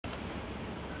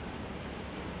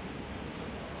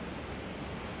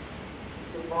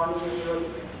morning everyone.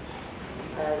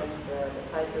 As the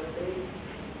title says,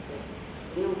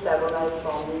 new flavonoid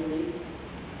from the leaf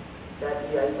that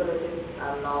we isolated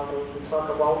and now going to talk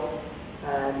about,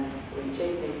 and we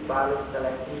check this biological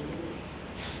activity.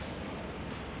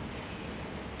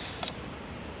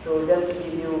 So just to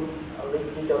give you a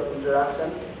little bit of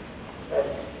introduction, that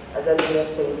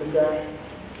ARJYOPA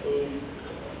is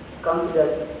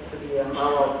considered to be a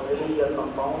hub of remedial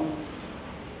compound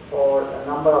for a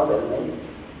number of elements,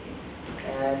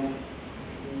 and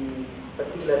the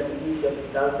particular disease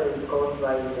gastric ulcer is caused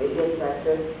by various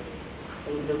factors,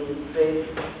 including stress,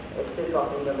 excess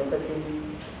of indomethacin,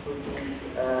 which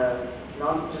is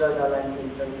non-steroidal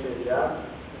anti-inflammatory drug,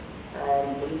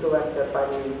 and Helicobacter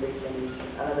pylori infection is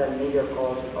another major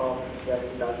cause of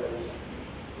gastric ulceration.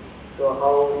 So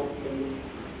how this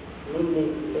neem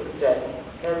leaf extract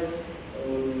helps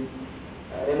in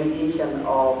remediation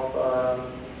of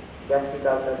gastric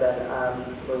ulcer that I am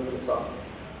going to talk.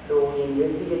 So we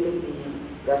investigated the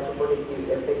gastroprotective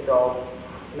effect of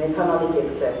methanolic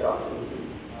extract of neem leaf,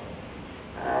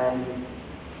 and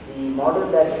the model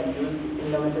that we used,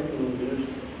 indomethacin-induced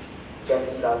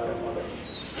gastric ulcer model.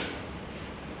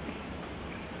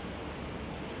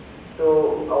 So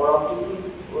our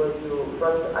objective was to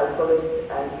first isolate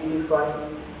and purify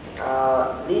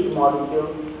lead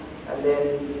molecule, and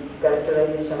then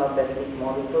characterization of that lead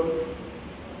molecule,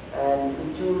 and to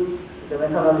choose the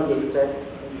methanolic extract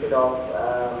instead of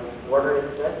water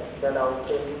extract, that I will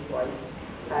tell you why.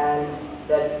 And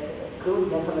that crude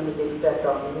methanolic extract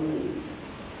of neem leaf,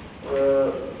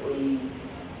 we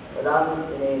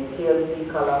run in a TLC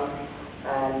column,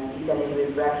 and each and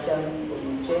every fraction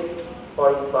we check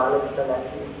for its biological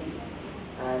activity.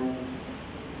 And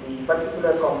the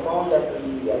particular compound that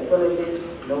we isolated,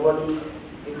 nobody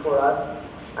before us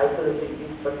isolated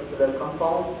this particular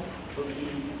compound, which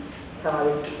is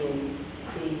thamalizine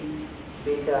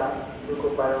 3-beta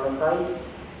glucopyronoside,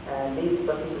 and this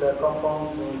particular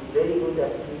compound shows very good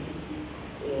activity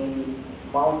in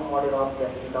mouse model of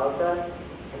gastric ulcer.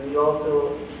 And we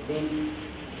also did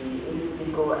the in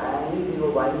silico and in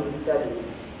vivo binding studies,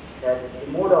 that the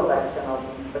mode of action of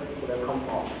this particular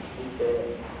compound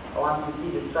is once you see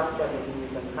the structure, then you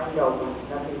can find out it's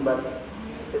nothing but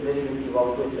it's a derivative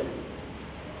of resin.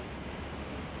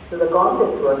 So the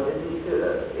concept was that this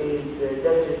is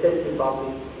just recently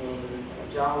published in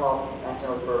Journal of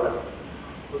Natural Products,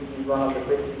 which is one of the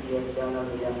prestigious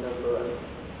journals in natural products.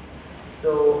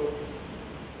 So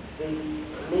this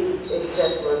leaf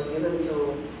extract was given to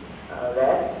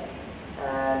rat,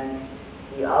 and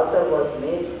the ulcer was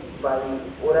made by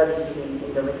orally giving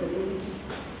indomethacin,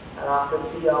 and after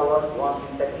 3 hours,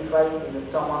 once we sacrifice in the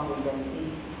stomach, we can see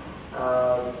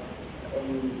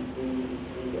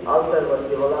the ulcer was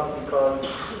developed because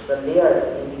the layer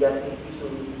in the gastric tissue,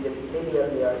 which is the epithelial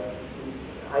layer, is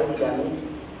highly damaged,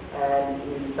 and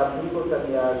in the submucosal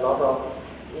layer, a lot of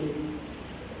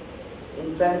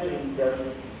inflammatory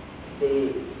cells,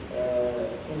 they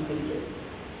infiltrate.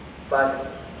 But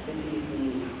this is the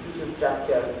tissue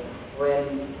structure when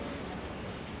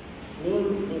neem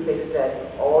leaf extract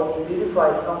or the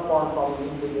purified compound from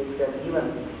neem leaf extract, even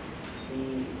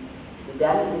the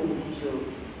damage in the tissue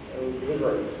is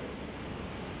reversed.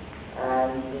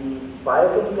 And the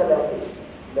biochemical assay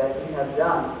that we have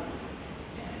done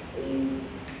is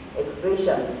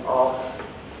expression of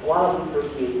one of the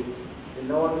proteases, the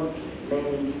known name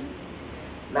is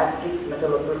matrix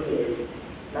metalloprotease.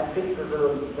 Matrix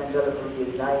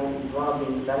metalloprotease 9 is one of the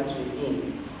inflammatory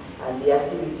genes, and the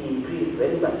activity increased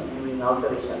very much during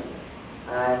ulceration.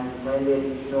 And when there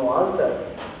is no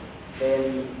ulcer,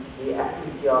 then the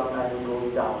activity of 9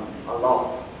 goes down a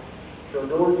lot. So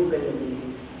those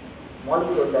dependent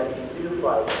molecule that is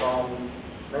purified from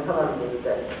methanolic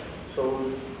extract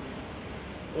shows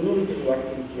inhibitory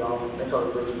activity of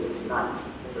metalloprotease 9.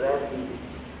 So that's the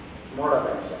mode of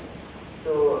action.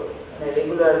 So in a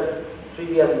regular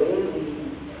trivial way, we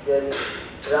just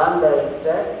run the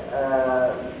extract,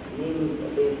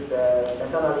 neem leaf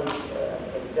methanolic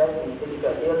extract in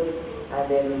silica gel, and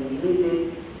then we release it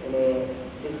in a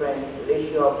different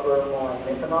ratio of chloroform and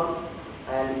methanol,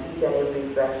 and each and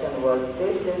every fraction was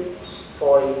tested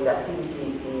for its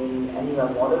activity in animal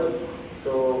model.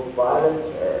 So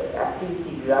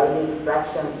activity derived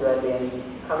fractions were then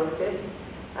collected,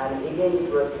 and again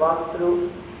it was passed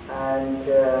through, and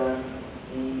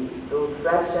those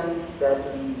fractions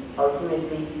that we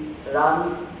ultimately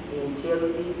run in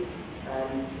TLC,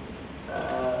 and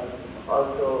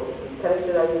also we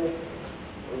characterized,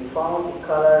 we found the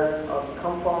color of the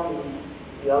compound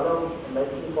is yellow, the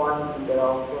melting point is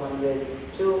around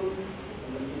 202.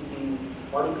 This is the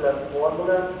molecular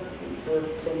formula,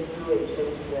 H22,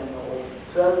 H22 and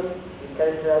O12 is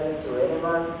characterized through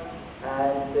NMR,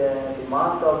 and the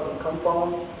mass of the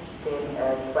compound came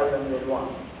as 501.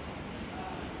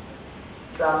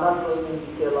 So I'm not going in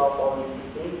detail of all these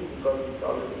things because it's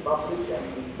already published and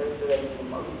it's characterized in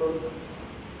molecules.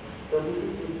 So this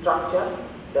is the structure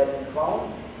that we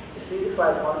found. The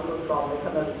purified molecule from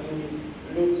methanol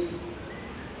unit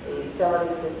is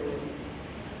stameric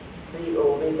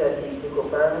 3-O-beta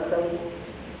D-glucopyranoside,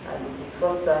 and this is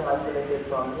first time isolated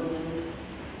from neem.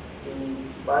 The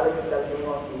biological name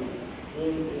of the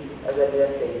neem is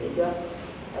ARJYOPA indica,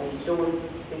 and it shows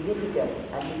significant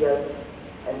anti-gas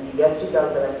and gastric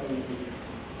ulcer activity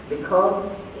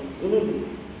because it inhibits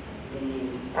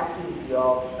the activity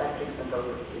of matrix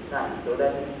metalloprotease 9. So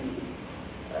that is the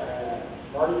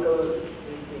molecule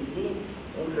with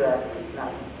the interact with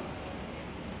 9.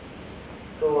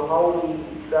 So how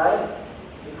we try?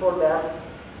 Before that,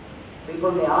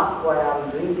 people may ask why I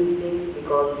am doing these things,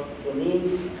 because the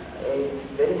neem is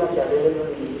very much available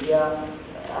in India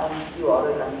and few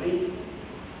other countries,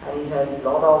 and it has a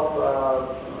lot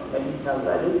of medicinal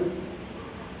values.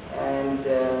 And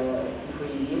if we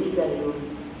really can use,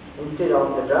 instead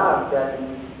of the drug that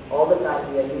is all the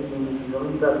time we are using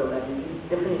omeprazole, and it is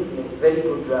definitely a very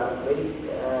good drug, very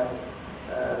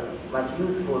much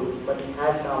useful, but it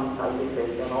has some side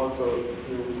effects, and also if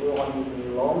you go on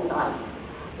using a long time,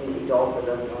 it also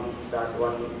does not start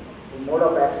working. The mode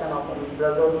of action of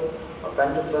omeprazole or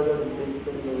pantoprazole is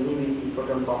basically the inhibit the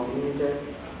proton pump inhibitor.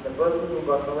 The person who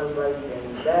got Nobel Prize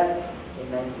against that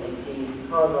in 1980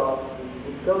 because of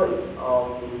the discovery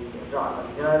of this drug.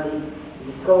 Generally,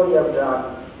 the discovery of drug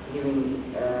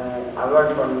giving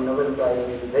award for Nobel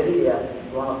Prize is very rare. This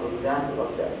is one of the examples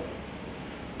of that.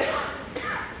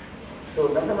 So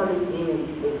methanol is being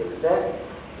extract.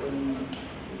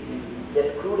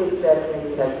 That crude extract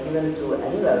when we have given to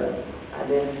animals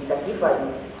and then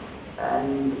sacrificed,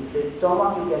 and the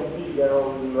stomach you can see there are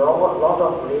a lot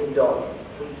of red dots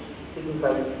which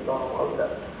signifies a lot of ulcer.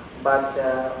 But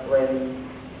when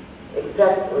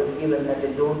extract was given at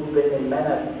a dose dependent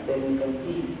manner, then you can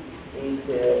see it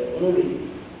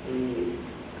inhibits the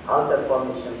ulcer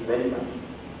formation very much.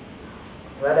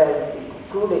 Whereas the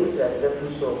crude extract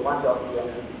doesn't show much of the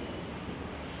activity.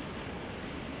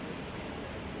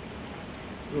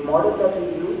 The model that we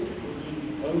use, which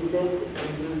is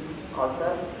NSAID-induced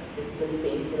ulcers, basically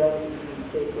painkiller.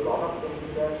 If we take a lot of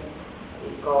painkiller,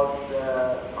 it causes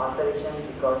ulceration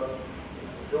because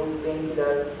those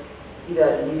painkillers either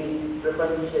inhibit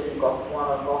preferentially COX-1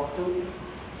 or COX-2.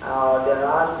 There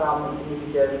are some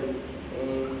inhibitors which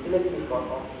is selective for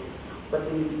COX-2. But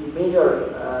the major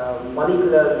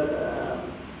molecular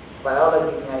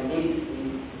biology behind it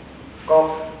is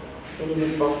COX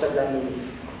inhibits prostaglandin,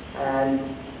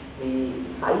 and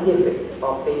the side effect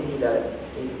of painkiller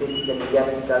is basically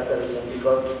gastric ulceration,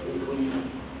 because if we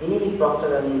inhibit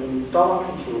prostaglandin in the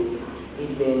stomach tissue,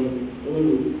 it then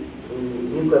inhibits the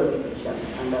mucus secretion,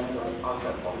 and that's why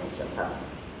ulcer formation happens.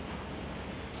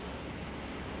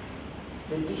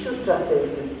 The tissue structure,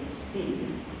 if you see,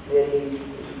 there is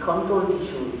control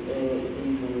tissue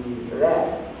is in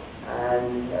rat,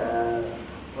 and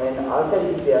when ulcer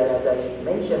is there, as I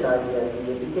mentioned earlier,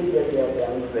 the epithelial are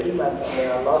damaged very much, and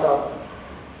there are a lot of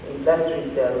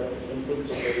inflammatory cells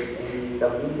infiltrated in the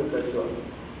mucosal.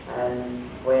 And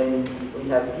when we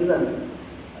have given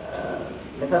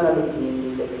methanolic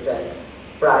neem extract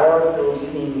prior to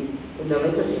giving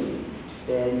indomethacin,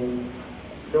 then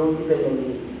those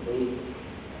dependently is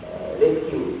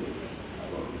rescued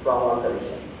from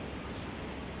ulceration.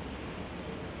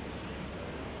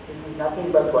 This is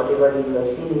nothing but whatever you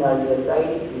have seen in earlier slide,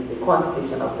 it is the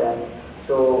quantitation of that.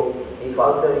 So if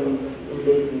ulcer index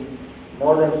is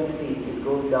more than 60, it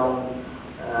goes down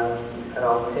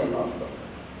around 10 or so.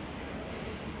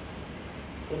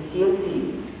 In TLC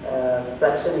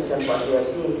fractionation, what we have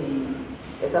seen,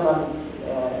 the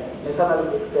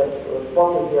methanolic extract was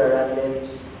spotted here, and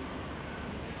then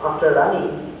after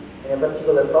running in a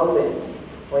particular solvent,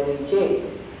 when we check,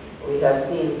 we have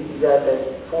seen these are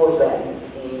the 4 bands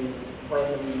when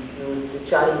we use the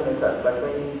charring method, but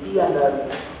when we see under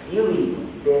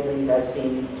UV, then we have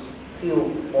seen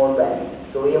few more bands.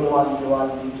 So M1, B1,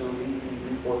 B2,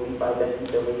 B3, B4, B5, that is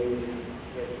the way we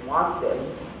just mark them,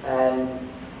 and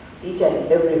each and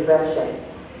every fraction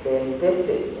then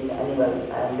tested in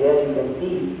animal, and there you can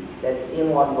see that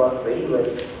M1 worked very well,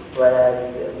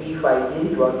 whereas B5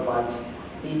 didn't work much,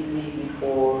 B3,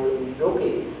 B4 is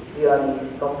okay, B1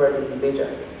 is comparatively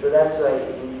better. So that's why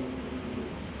in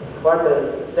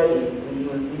further studies we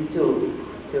use these two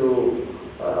to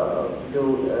do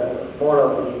more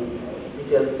of the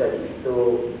detailed studies.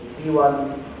 So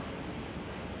B1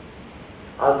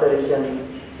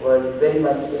 ulceration was very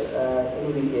much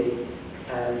inhibited,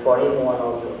 and for M1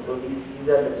 also. So these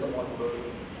are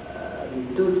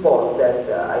the two spots that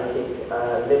I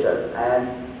checked later,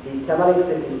 and the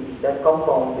Tamaxetin, that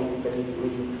compound basically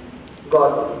we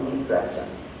got in this fraction.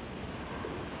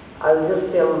 I'll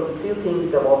just tell a few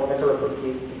things about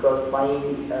metalloprotease because my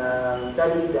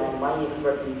studies and my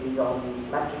expertise is on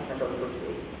matrix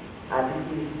metalloprotease, and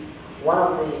this is one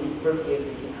of the proteases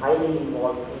which is highly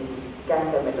involved in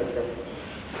cancer metastasis.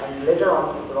 And later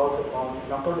on, people also found it's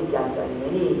not only cancer, in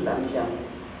many inflammation,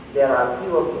 there are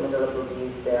few of the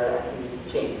metalloprotease, their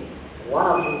activities change. One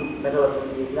of the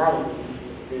metalloprotease 9,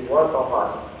 the work of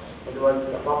us, it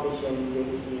was published in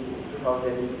JDC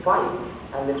 2005,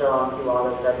 and later on few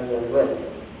other studies as well.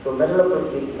 So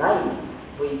metalloprotease 9,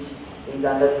 which is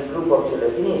under the group of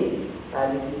gelatinase,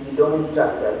 and this is the domain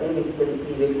structure. They basically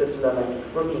cleave extracellular matrix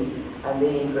proteins and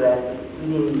they interact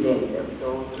within themselves.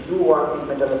 So to do work with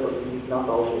metalloprotease is not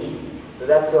always easy. So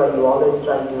that's why you always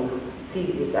try to see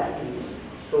this activity.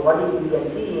 So what you can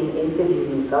see in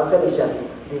NSAID ulceration,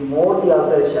 the more the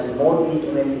ulceration, more the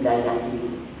MMP9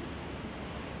 activity.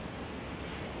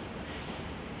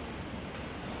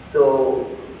 So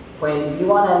when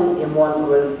P1 and M1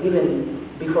 was given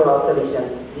before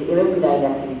ulceration, the MMP9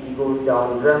 activity goes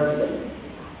down drastically.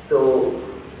 So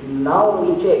now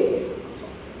we check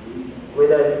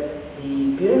whether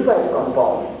the purified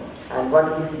compound and what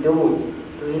is the dose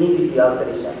to inhibit the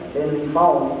ulceration. Then we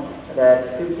found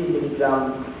that 50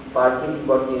 milligram per kg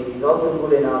body weight is also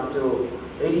good enough to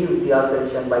reduce the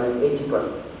ulceration by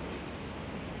 80%.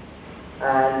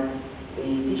 And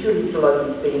the tissue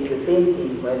histology says the same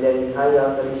thing. When there is high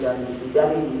ulceration, the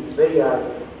damage is very high,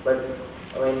 but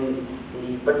when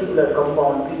the particular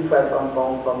compound, purified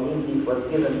compound from neem leaf was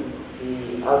given,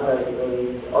 the ulcer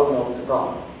is almost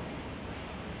gone.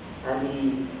 And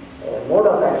the mode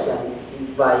of action is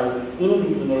by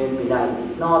inhibiting MMP9.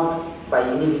 It's not by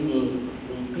inhibiting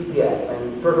the PPI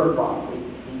and proton pump.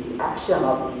 The action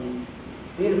of the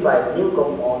purified new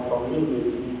compound from neem leaf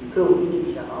is through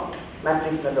inhibition of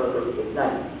matrix metalloprotease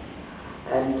 9.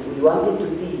 And we wanted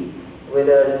to see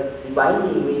whether the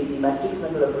binding with the matrix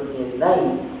metalloprotease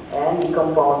 9 and the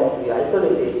compound that we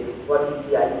isolated, what is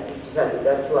the IC50 value.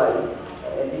 That's why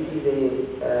this is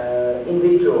a in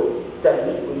vitro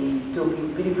study. We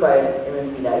took purified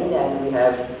MMP9 and we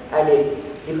have added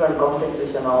different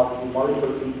concentration of the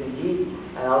molecule P3G,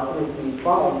 and ultimately we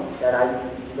found that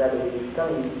IC50 value is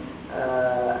coming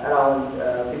around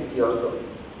 50 or so.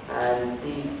 And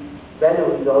this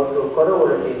value is also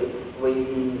corroborated with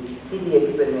the CD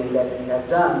experiment that we have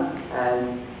done,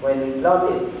 and when we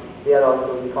plotted, there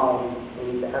also we found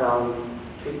is around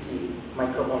 50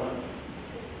 micromolar.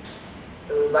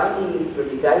 So binding is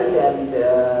pretty tight, and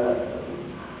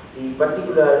the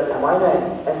particular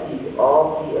amino acid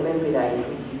of the MMP9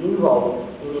 which is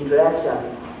involved in interaction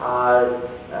are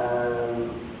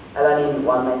alanine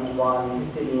 191,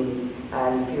 histidine,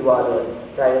 and few other,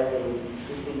 tyrosine,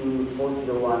 histidine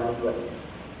 401 as well.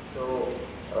 So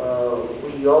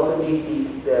we also did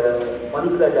this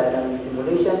molecular dynamic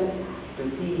simulation to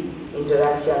see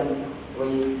interaction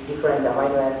with different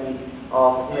amino acids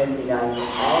of MMP9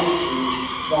 and the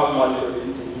small molecule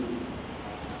histidine.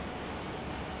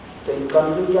 So in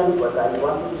conclusion, what I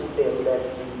wanted to say that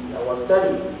in our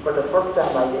study, for the first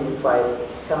time identified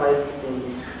Snehasikta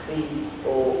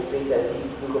 3-O-beta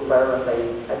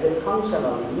glucopyroxide as a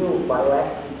functional new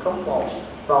bioactive compound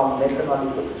from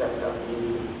methanolic extract of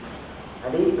neem.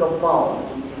 And this compound,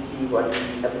 which is what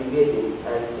is abbreviated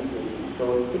as TPD,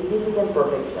 shows significant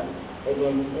protection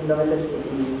against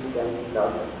endometastatic gastric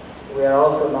ulcer. We are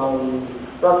also now in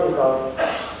the process of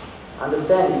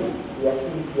understanding the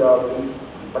activity of this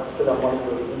particular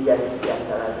molecule in gastric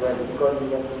cancer as well, because in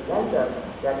gastric cancer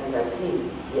that we have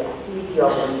seen the activity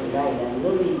of MMP9 and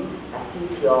mainly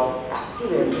activity of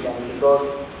active MMP9,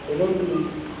 because MMPs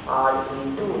are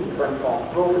in two different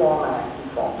forms, pro form and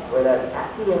active form, whether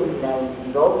active MMP9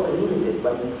 is also inhibited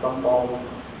by this compound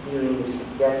during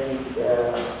gastric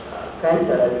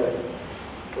cancer as well.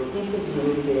 So T6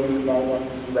 inhibits MMP9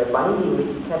 activity by binding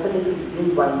with catalytic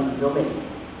zinc binding domain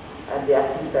at the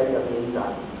active site of the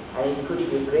enzyme, and it could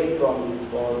be a great promise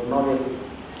for novel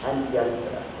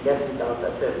anti-gastric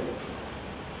ulcer therapy.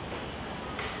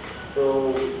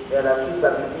 So there are few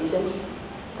publications,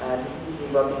 and this is the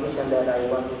publication that I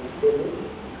wanted to tell you.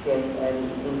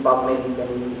 And in PubMed you can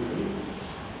see.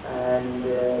 And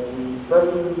the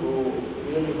person who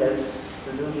really helps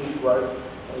to do this work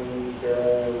is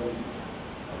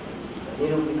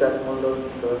Nirupikas Mondol,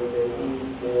 because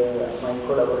he is my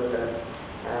collaborator,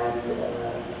 and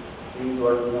he is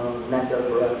working on natural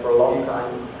products for a long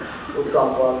time. would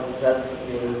compound help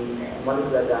in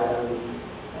molecular dynamics,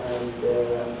 and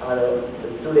other the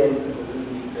students who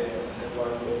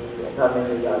work in thermal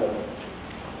reality.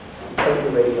 Thank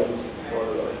you very much for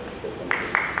your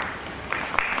presentation.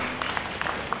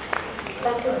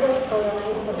 Thank you, sir, for your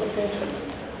nice presentation.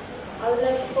 I would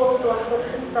like to pose one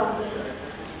question from me.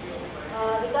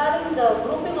 Regarding the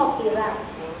grouping of the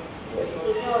racks,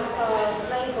 in your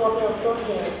slide what you have shown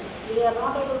here, we are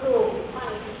not able to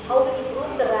find how do you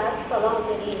group the racks along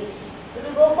the age. If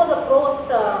you go for the post,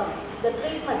 the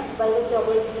treatment by which you are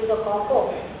going to do the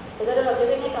compound, whether you are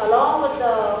giving it along with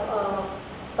the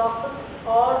toxin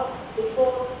or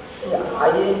before. Yeah,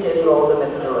 I didn't tell you all the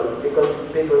methodology because this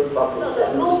paper is published. No, the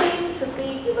grouping should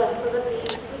be given so that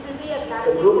it will be a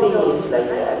the grouping is like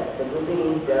that. The grouping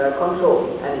is there are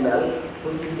control animals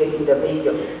which is taking the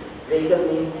vehicle. Vehicle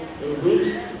means in which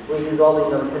we dissolve in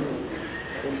the medicine.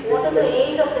 What is the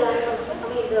age of the animal? I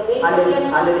mean the weight of the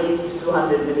animal? 180 to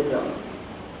 200 milligrams.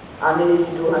 180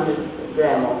 to 200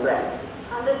 gram of rat.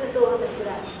 100 to 200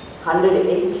 grams.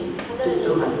 180 to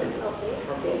 200. Okay.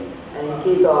 Okay. And in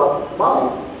case of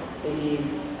mouse, it is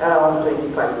around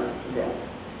 25 grams.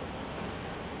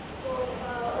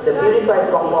 The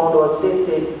purified compound was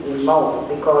tested in mouse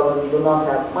because we do not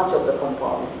have much of the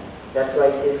compound. That's why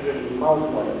it's tested in mouse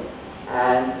model.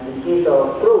 And in case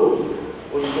of crude,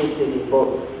 we tested in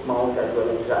both mouse as well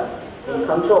as rat. In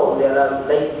control, there are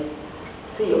like,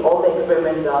 see, all the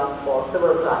experiments done for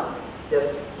several times.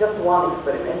 Just one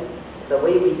experiment. The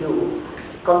way we do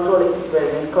control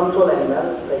experiment, control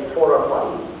animal like 4 or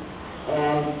 5,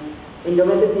 and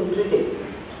indomethacin treated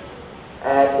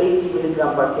at 80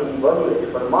 milligram per kg body weight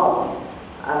for mouse,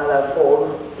 another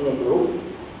 4 in a group,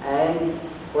 and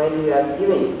when we are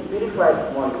giving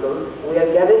purified molecule, we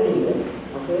are gathering it,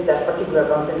 okay, that particular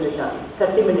concentration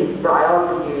 30 minutes prior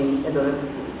to giving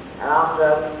indomethacin, and after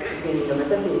giving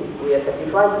indomethacin, we are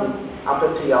sacrificing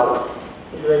after 3 hours.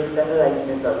 It's a very standardized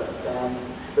method, and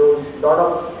those lot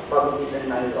of publications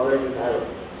I already have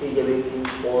 3JBC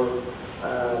for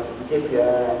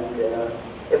JPR and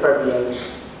FRBM,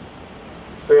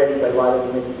 periodical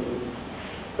biology medicine.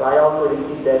 So I also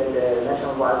received that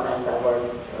National Bioscience Award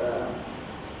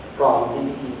from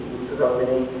DBT in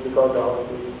 2008 because of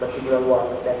this particular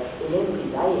work that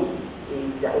NMP9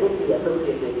 is directly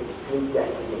associated with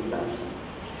gastric inflammation.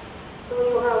 So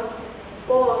you have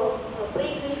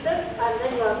pre-treated and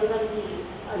then you have given the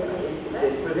it's a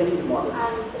preventive model.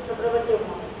 And it's a preventive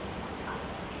model.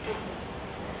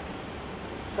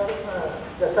 Sir,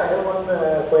 just I have one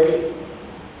query.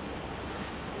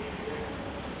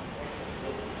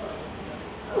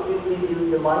 Could you please use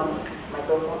the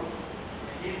microphone?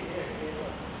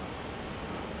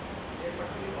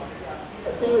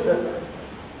 Excuse me, sir.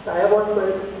 I have one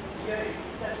query.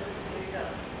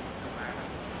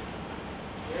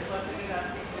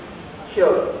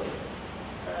 Sure.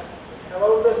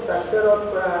 About the structure of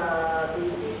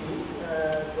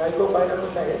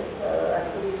glycopyranosylates,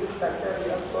 actually this structure is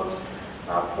from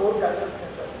 4 chiral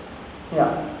centers.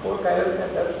 Yeah. 4 chiral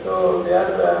centers. So they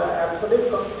are absolute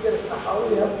complicated. How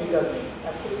we have determined?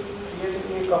 Actually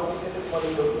creating a complicated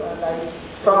molecule.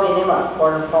 From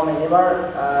NMR,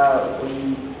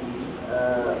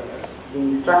 the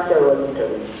structure was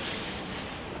determined.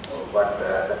 But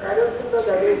the chiral center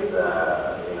that is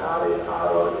in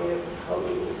our case, how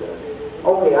is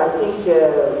okay, I think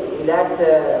that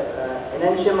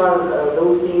enantiomer,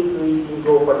 those things we can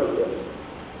go for detail.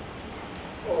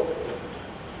 Okay.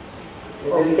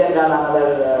 Maybe we can run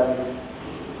another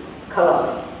column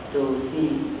to see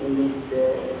in this,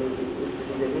 if it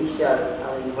is a mixture,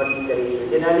 what is the ratio.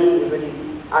 Generally, if it is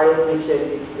RS mixture,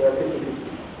 it is 50-50.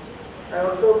 And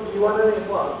also Q1 and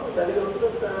M1, that is also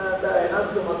the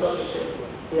enantiomer of the same.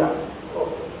 Yeah.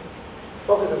 Okay.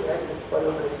 Okay, sir, thank you for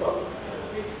your nice talk.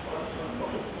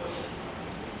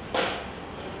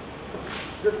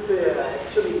 Just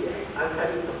actually, I'm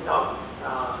having some doubts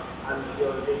on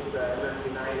your this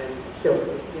NMP9 and Sure.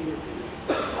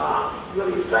 you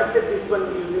have extracted this one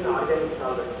using organic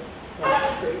solvent.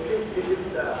 So it seems this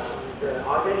is the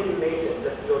organic in nature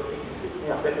that you are teaching with,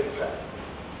 that extract.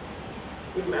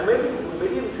 In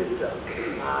mammalian system,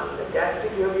 the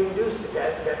gastric, you have induced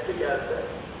gastric ulcer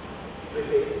with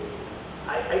this.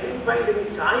 I didn't find any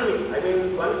timing. I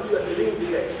mean, once you are giving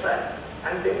the extract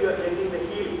and then you are getting the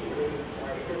healing, I mean,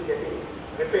 it is getting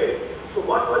repaired. So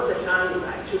what was the time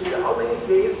actually? How many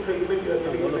days treatment you are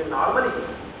giving? I mean, normally,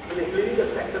 in a clinical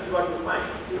sector, what you find,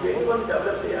 if anyone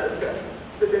develops a ulcer,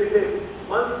 so there is a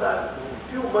months or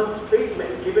few months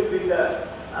treatment given with the,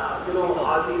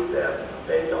 all these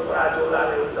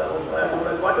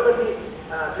whatever the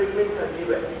treatments are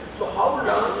given. So how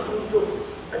long it took,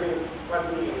 I mean, for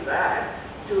the rat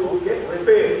to get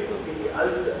repaired the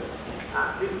ulcer?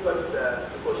 This was the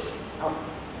question.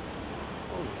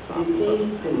 This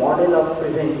is the model of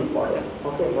preventive model.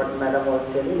 Okay, what Madam was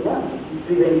telling us is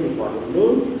preventive model.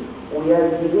 Means we are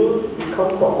giving the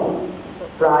compound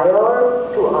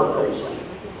prior to ulceration.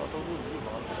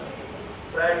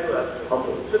 Prior to ulceration.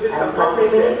 Okay. So this and compound 30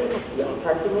 is minutes,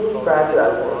 yeah, 30 minutes prior to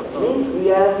ulceration. Means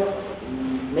we are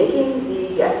making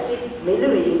the gastric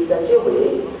medulla in such a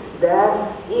way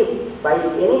that if by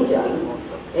any chance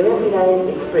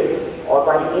MMP9 expressed or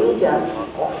by any chance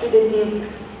oxidative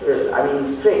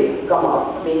stress come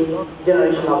up, means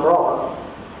generation of ROS,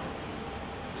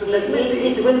 so that means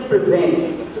it will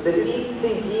prevent, so the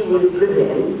T3G will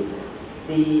prevent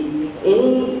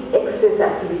any excess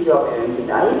activity of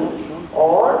MMP9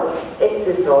 or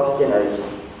excess ROS generation.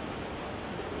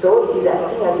 So it is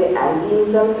acting as an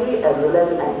anti-inflammatory as well as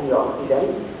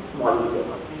antioxidant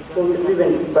molecule. So it's a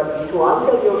preventive. But to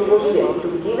answer your question, to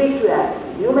give it to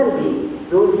a human being,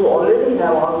 those who already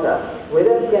have ulcer,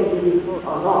 whether we can give it or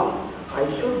not, I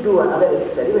should do another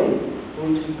experiment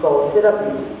which we call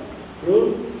therapy.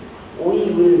 Means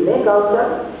we will make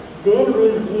ulcer, then we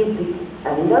will give the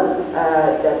animal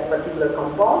that particular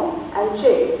compound and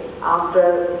check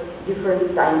after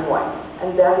different time points.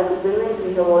 And that experiment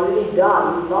we have already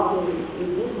done, not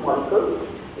in this molecule,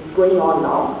 it's going on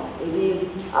now. It is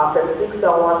after 6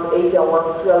 hours, 8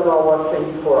 hours, 12 hours,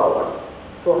 24 hours.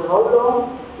 So how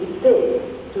long it takes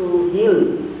to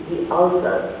heal the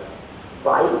ulcer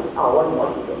by our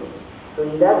molecule. So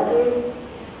in that case,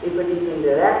 if it is in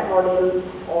the rat model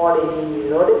or in the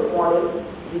rodent model,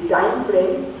 the time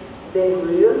frame, then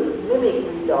we will mimic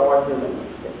with our human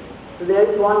system. So there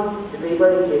is one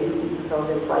paper in JDC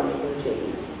 2005, you can check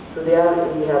it. So there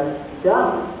we have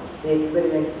done the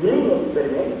experiment, healing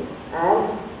experiment, and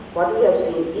what we have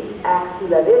seen, it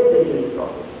accelerates the healing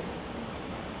process.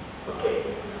 Okay.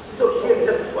 So here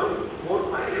just one more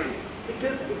point.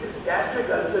 Because it is gastric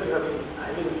ulcer you have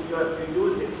you have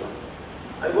used this one.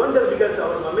 I wonder because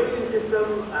our mammalian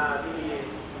system,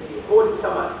 the whole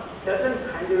stomach doesn't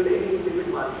handle any lipid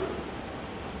molecules.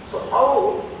 So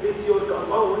how this your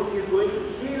compound is going to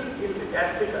heal in the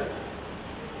gastric ulcer?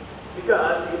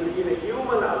 Because in a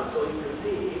human also you can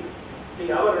see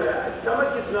our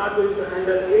stomach is not going to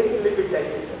handle any lipid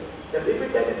digestion. The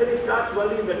lipid digestion starts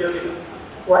only in the duodenum.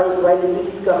 Why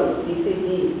lipid is coming?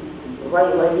 ECG. Why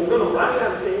lipid? No, why I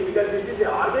am saying because this is an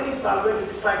organic solvent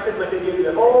extracted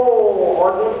material. Oh,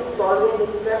 organic solvent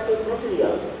extracted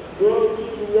material. Then it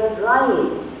is we are drying.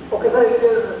 Okay, sir, it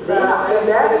is then after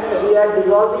that we are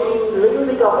dissolving little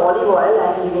bit of olive oil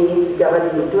and giving it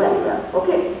gathering into anger.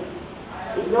 Okay?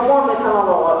 It's no more methanol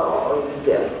oil is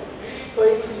there. So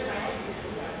it's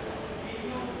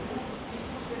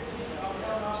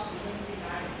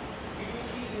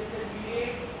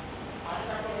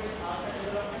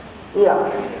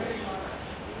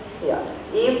yeah.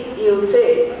 If you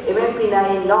take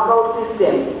MMP9 knockout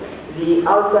system, the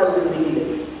ulcer will be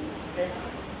delayed.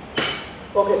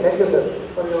 okay. Thank you, sir,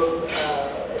 for your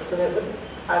explanation.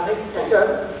 And next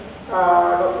speaker,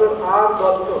 Dr. R.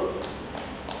 Dotto.